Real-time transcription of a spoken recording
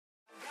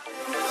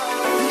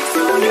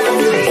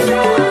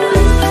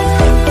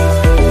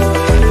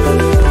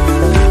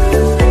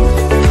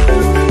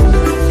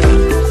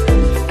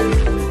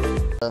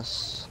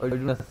Are we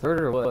doing a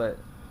third or what?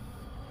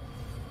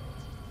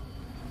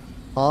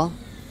 Huh?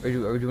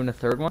 Are we doing a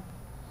third one?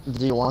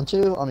 Do you want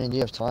to? I mean, do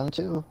you have time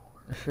to?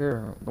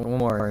 Sure. One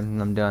more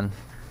and I'm done.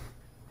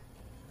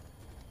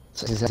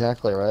 That's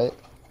exactly right.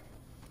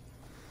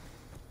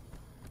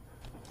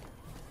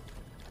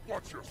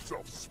 Watch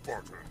yourself,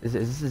 Spartan. Is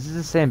this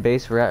the same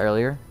base we were at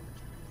earlier?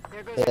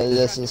 Yeah,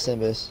 this is the same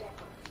base.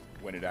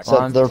 When it So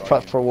activates they're the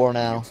prepped for war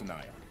Guardian, now. it's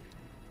Anaya.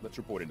 Let's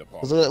report into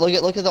Paul.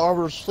 Look at the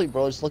Arbiter's fleet,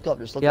 bro. Just look up.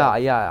 Just look Yeah,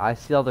 up. yeah. I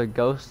see all their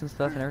ghosts and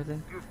stuff and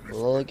everything.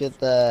 Look at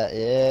that.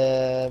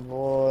 Yeah,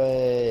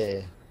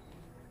 boy.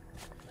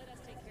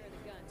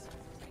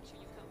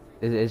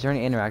 Is there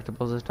any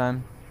interactables this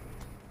time?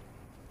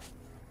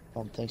 I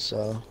don't think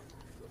so.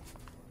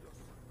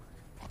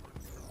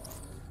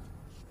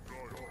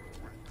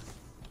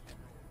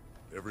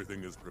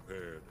 Everything is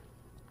prepared.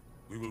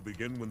 We will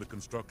begin when the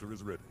constructor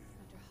is ready.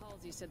 Dr.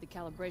 Halsey said the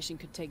calibration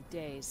could take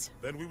days.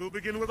 Then we will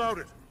begin without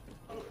it.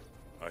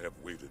 I have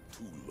waited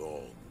too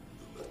long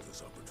to let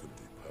this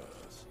opportunity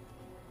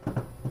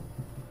pass.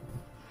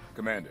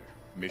 Commander,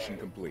 mission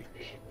complete.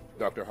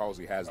 Dr.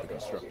 Halsey has the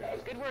constructor.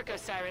 Good work,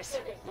 Osiris.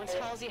 Once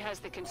Halsey has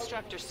the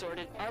constructor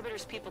sorted,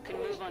 Arbiter's people can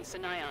move on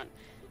Sinayon,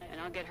 and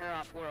I'll get her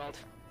off-world.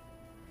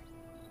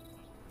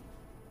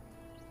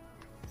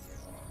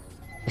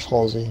 Where's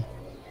Halsey?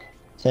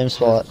 Same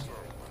spot. Today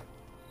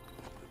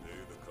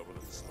the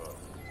Covenant's found.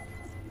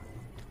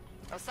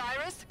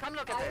 Osiris, come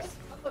look at this.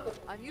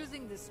 I'm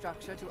using this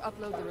structure to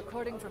upload the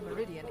recording from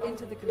Meridian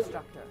into the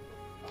constructor.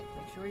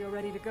 Make sure you're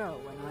ready to go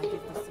when I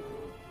give the signal.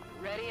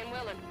 Ready and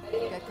willing.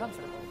 Get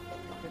comfortable.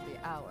 It could be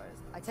hours.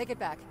 I take it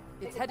back.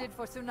 It's headed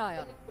for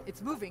Sunayon.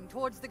 It's moving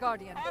towards the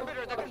Guardian.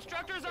 Arbiter, the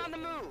constructor's on the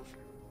move.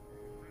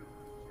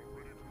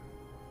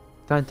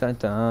 Dun dun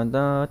dun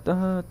dun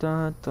dun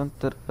dun dun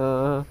dun.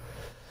 Dun.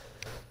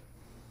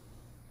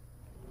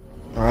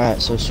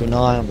 Alright, so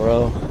Sunayon,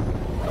 bro.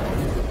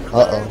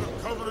 Uh-oh.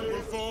 The Covenant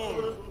will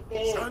fall.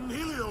 San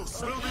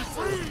Helios will be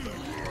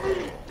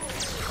free.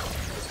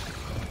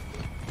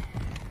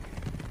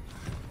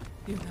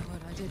 You know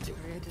what I did to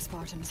create the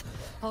Spartans.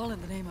 All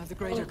in the name of the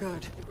greater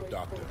good.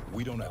 Doctor,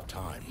 we don't have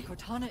time.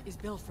 Cortana is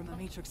built from a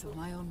matrix of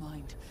my own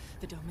mind.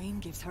 The domain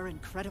gives her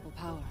incredible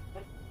power.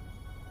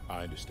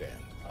 I understand.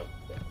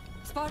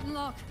 Spartan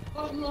lock!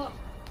 Spartan lock!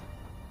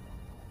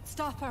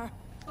 Stop her!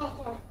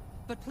 Stop her!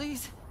 But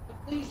please,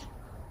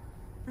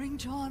 bring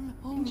John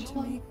home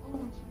to me.